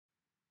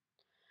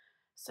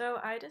So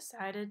I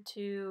decided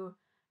to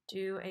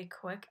do a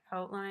quick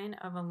outline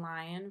of a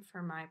lion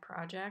for my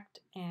project,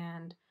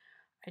 and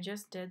I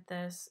just did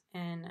this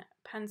in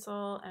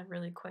pencil, a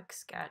really quick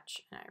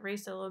sketch, and I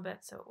erased it a little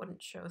bit so it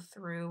wouldn't show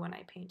through when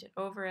I painted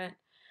over it.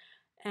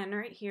 And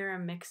right here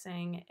I'm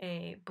mixing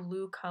a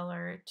blue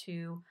color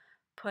to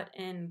put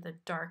in the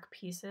dark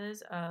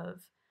pieces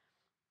of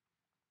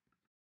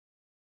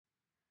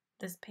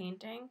this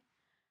painting.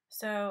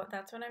 So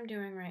that's what I'm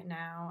doing right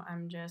now.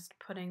 I'm just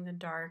putting the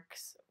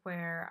darks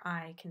where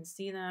I can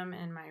see them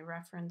in my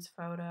reference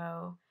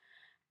photo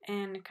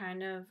and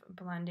kind of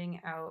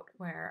blending out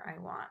where I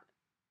want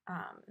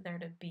there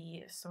to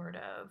be sort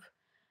of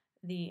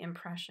the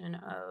impression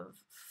of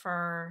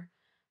fur.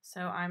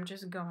 So I'm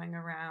just going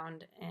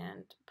around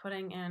and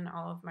putting in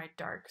all of my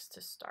darks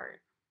to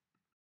start.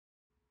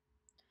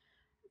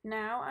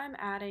 Now I'm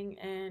adding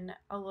in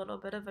a little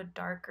bit of a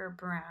darker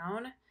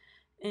brown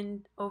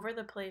in over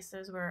the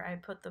places where I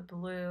put the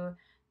blue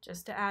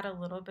just to add a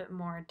little bit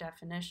more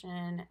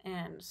definition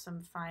and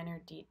some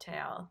finer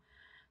detail.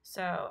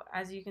 So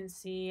as you can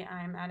see,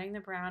 I'm adding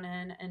the brown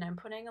in and I'm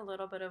putting a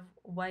little bit of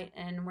white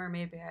in where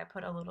maybe I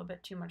put a little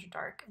bit too much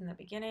dark in the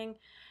beginning.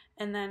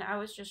 And then I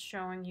was just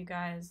showing you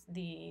guys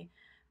the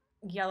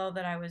yellow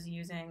that I was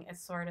using.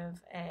 It's sort of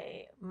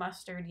a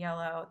mustard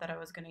yellow that I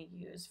was going to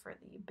use for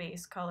the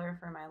base color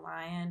for my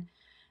lion.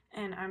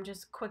 And I'm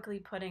just quickly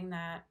putting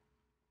that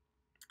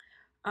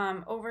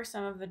over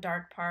some of the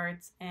dark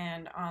parts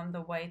and on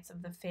the whites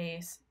of the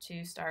face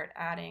to start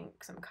adding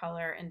some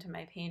color into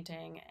my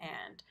painting.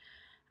 And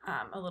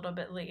a little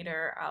bit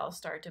later, I'll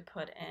start to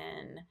put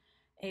in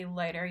a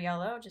lighter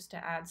yellow just to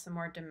add some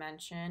more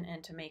dimension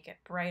and to make it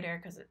brighter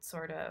because it's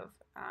sort of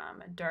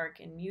dark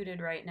and muted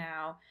right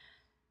now.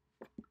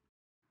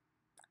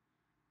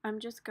 I'm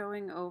just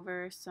going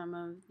over some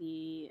of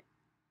the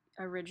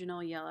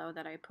original yellow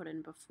that I put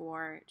in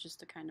before just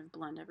to kind of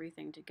blend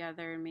everything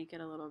together and make it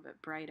a little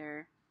bit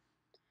brighter.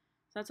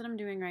 So that's what I'm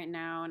doing right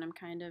now, and I'm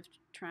kind of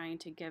trying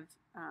to give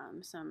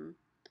some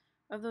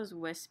of those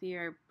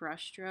wispier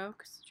brush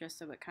strokes just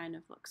so it kind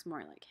of looks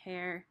more like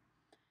hair.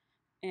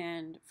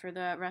 And for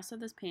the rest of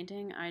this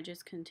painting, I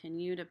just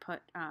continue to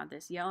put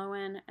this yellow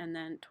in, and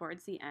then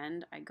towards the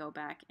end, I go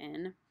back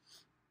in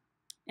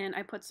and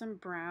I put some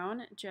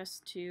brown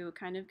just to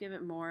kind of give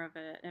it more of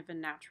a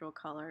natural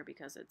color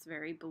because it's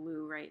very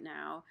blue right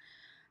now.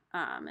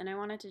 And I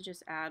wanted to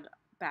just add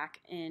back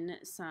in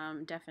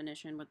some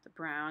definition with the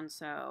brown.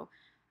 So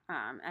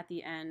at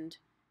the end,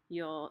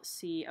 you'll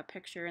see a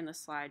picture in the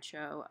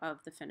slideshow of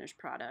the finished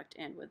product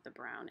and with the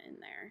brown in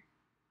there.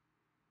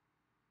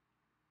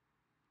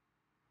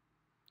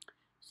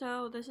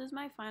 So this is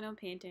my final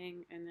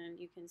painting, and then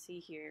you can see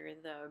here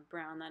the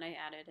brown that I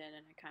added in,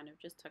 and I kind of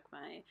just took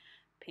my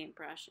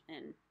paintbrush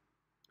and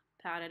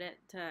patted it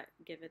to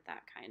give it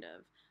that kind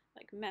of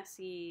like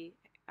messy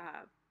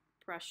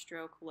brush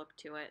stroke look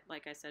to it,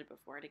 like I said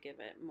before, to give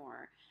it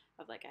more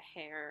of like a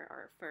hair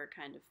or fur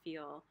kind of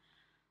feel.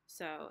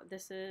 So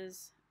this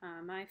is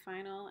my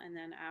final, and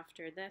then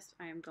after this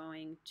I am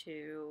going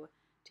to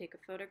take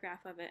a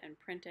photograph of it and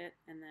print it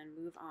and then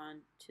move on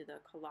to the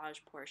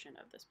collage portion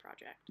of this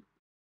project.